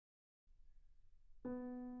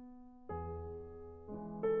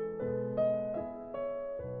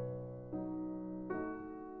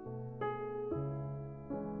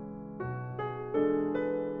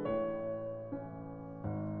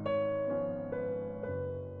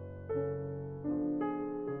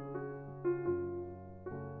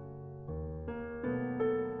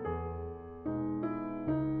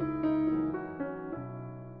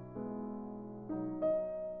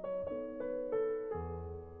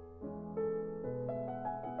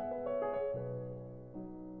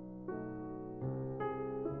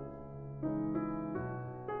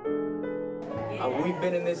We've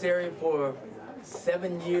been in this area for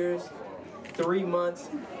 7 years, 3 months,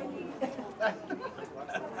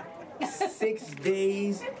 6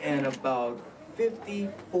 days, and about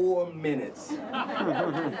 54 minutes.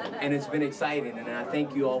 And it's been exciting, and I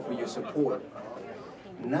thank you all for your support.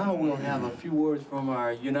 Now we'll have a few words from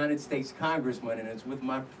our United States Congressman, and it's with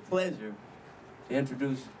my pleasure to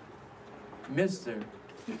introduce Mr.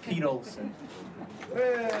 Pete Olson.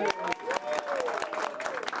 Hey.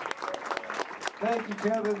 Thank you,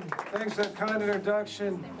 Kevin. Thanks for that kind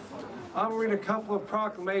introduction. I'm reading a couple of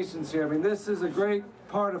proclamations here. I mean, this is a great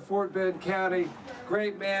part of Fort Bend County.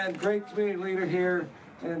 Great man, great community leader here.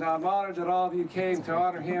 And I'm honored that all of you came to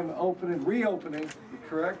honor him reopening,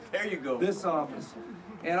 correct? There you go. This office.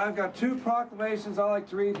 And I've got 2 proclamations I like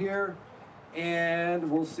to read here. And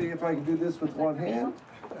we'll see if I can do this with one hand.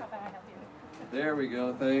 There we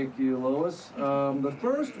go. Thank you, Lois. The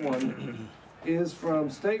first one is from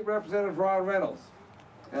State Representative Ron Reynolds.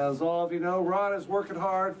 As all of you know, Ron is working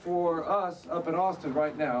hard for us up in Austin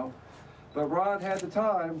right now, but Ron had the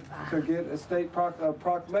time to get a state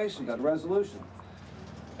proclamation, a resolution.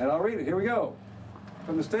 And I'll read it. Here we go.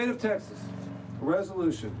 From the state of Texas, a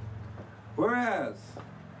resolution. Whereas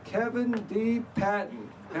Kevin D.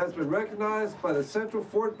 Patton has been recognized by the Central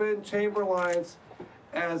Fort Bend Chamber Alliance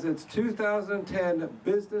as its 2010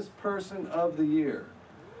 Business Person of the Year.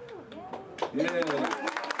 Yeah.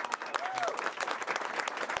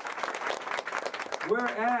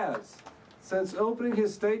 Whereas, since opening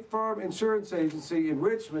his State Farm Insurance Agency in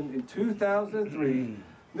Richmond in 2003,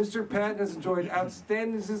 Mr. Patton has enjoyed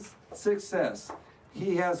outstanding success.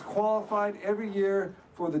 He has qualified every year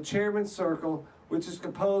for the Chairman's Circle, which is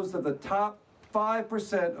composed of the top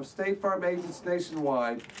 5% of State Farm agents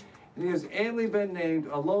nationwide, and he has annually been named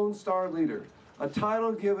a Lone Star Leader, a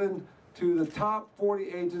title given to the top 40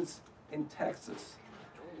 agents in Texas.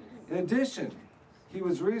 In addition, he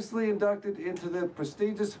was recently inducted into the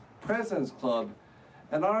prestigious President's Club,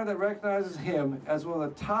 an honor that recognizes him as one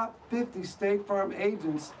of the top 50 State Farm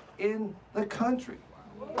agents in the country.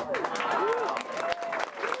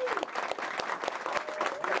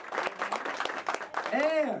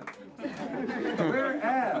 And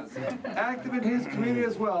whereas, active in his community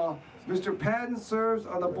as well, Mr. Patton serves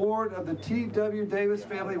on the board of the T.W. Davis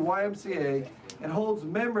Family YMCA and holds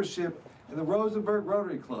membership in the Rosenberg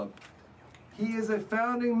Rotary Club. He is a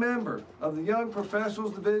founding member of the Young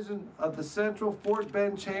Professionals Division of the Central Fort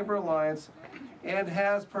Bend Chamber Alliance and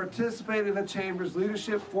has participated in the Chamber's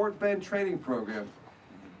Leadership Fort Bend Training Program.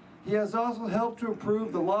 He has also helped to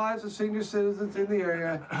improve the lives of senior citizens in the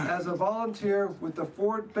area as a volunteer with the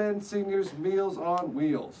Fort Bend Seniors Meals on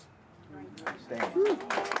Wheels.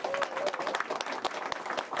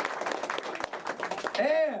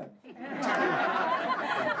 And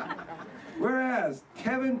whereas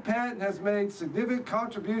Kevin Patton has made significant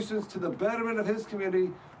contributions to the betterment of his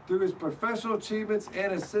community through his professional achievements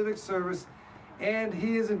and his civic service, and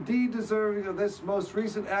he is indeed deserving of this most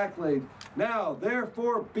recent accolade. Now,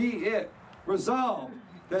 therefore, be it resolved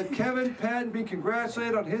that Kevin Patton be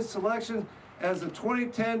congratulated on his selection as the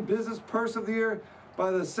 2010 Business Person of the Year by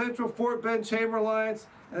the Central Fort Bend Chamber Alliance,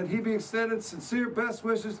 and that he be extended sincere best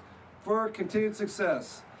wishes for continued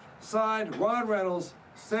success. Signed, Ron Reynolds,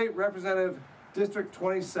 State Representative, District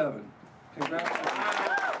 27. Congratulations.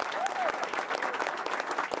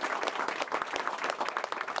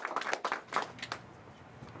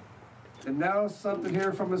 And now something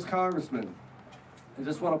here from his congressman. I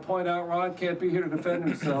just want to point out Ron can't be here to defend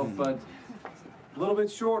himself, but a little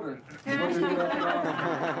bit shorter. They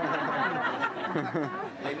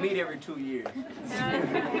meet every 2 years.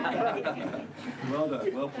 Well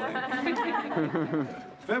done, well played.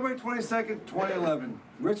 February 22nd, 2011,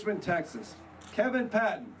 Richmond, Texas. Kevin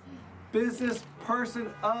Patton, Business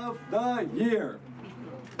Person of the Year.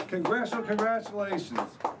 Congratulations.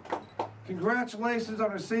 Congratulations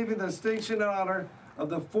on receiving the distinction and honor of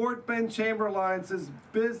the Fort Bend Chamber Alliance's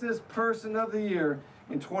Business Person of the Year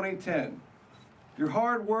in 2010. Your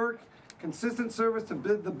hard work, consistent service to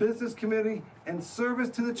the business community, and service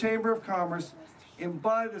to the Chamber of Commerce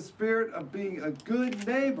embody the spirit of being a good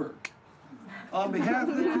neighbor. On behalf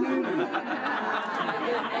of the community,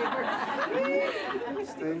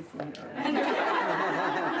 stay from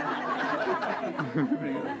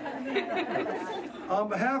On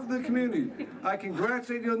behalf of the community, I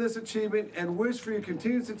congratulate you on this achievement and wish for your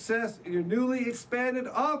continued success in your newly expanded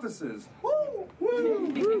offices. Woo!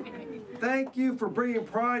 Woo! Thank you for bringing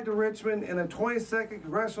pride to Richmond and the 22nd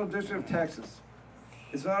Congressional District of Texas.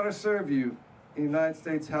 It's an honor to serve you in the United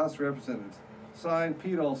States House of Representatives. Signed,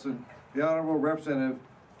 Pete Olson, the Honorable Representative,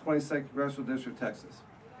 22nd Congressional District of Texas.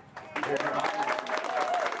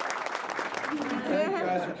 thank you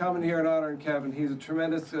guys for coming here and honoring Kevin. He's a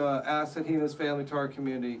tremendous asset, he and his family, to our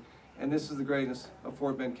community. And this is the greatness of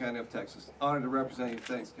Fort Bend County of Texas. Honored to represent you.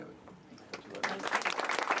 Thanks, Kevin.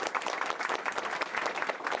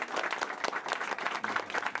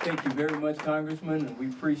 Thank you very much, Congressman, and we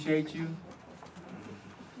appreciate you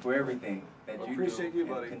for everything that you appreciate do you,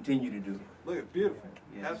 buddy. and continue to do. Look at beautiful.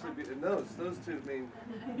 Yes. Absolutely beautiful. Those two mean.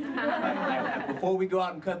 Before we go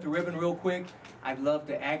out and cut the ribbon real quick, I'd love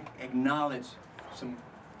to acknowledge some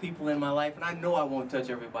people in my life, and I know I won't touch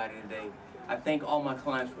everybody today. I thank all my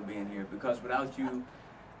clients for being here, because without you,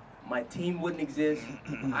 my team wouldn't exist,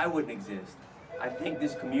 I wouldn't exist. I thank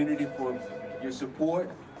this community for your support.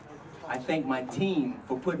 I thank my team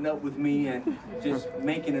for putting up with me and just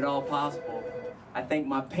making it all possible. I thank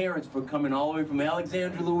my parents for coming all the way from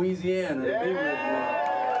Alexandria, Louisiana to be with me.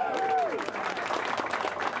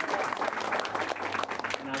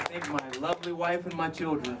 And I thank my lovely wife and my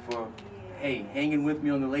children for, hey, hanging with me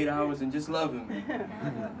on the late hours and just loving me.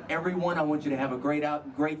 Everyone, I want you to have a great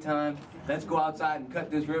time. Let's go outside and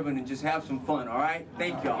cut this ribbon and just have some fun, all right?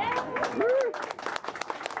 Thank y'all.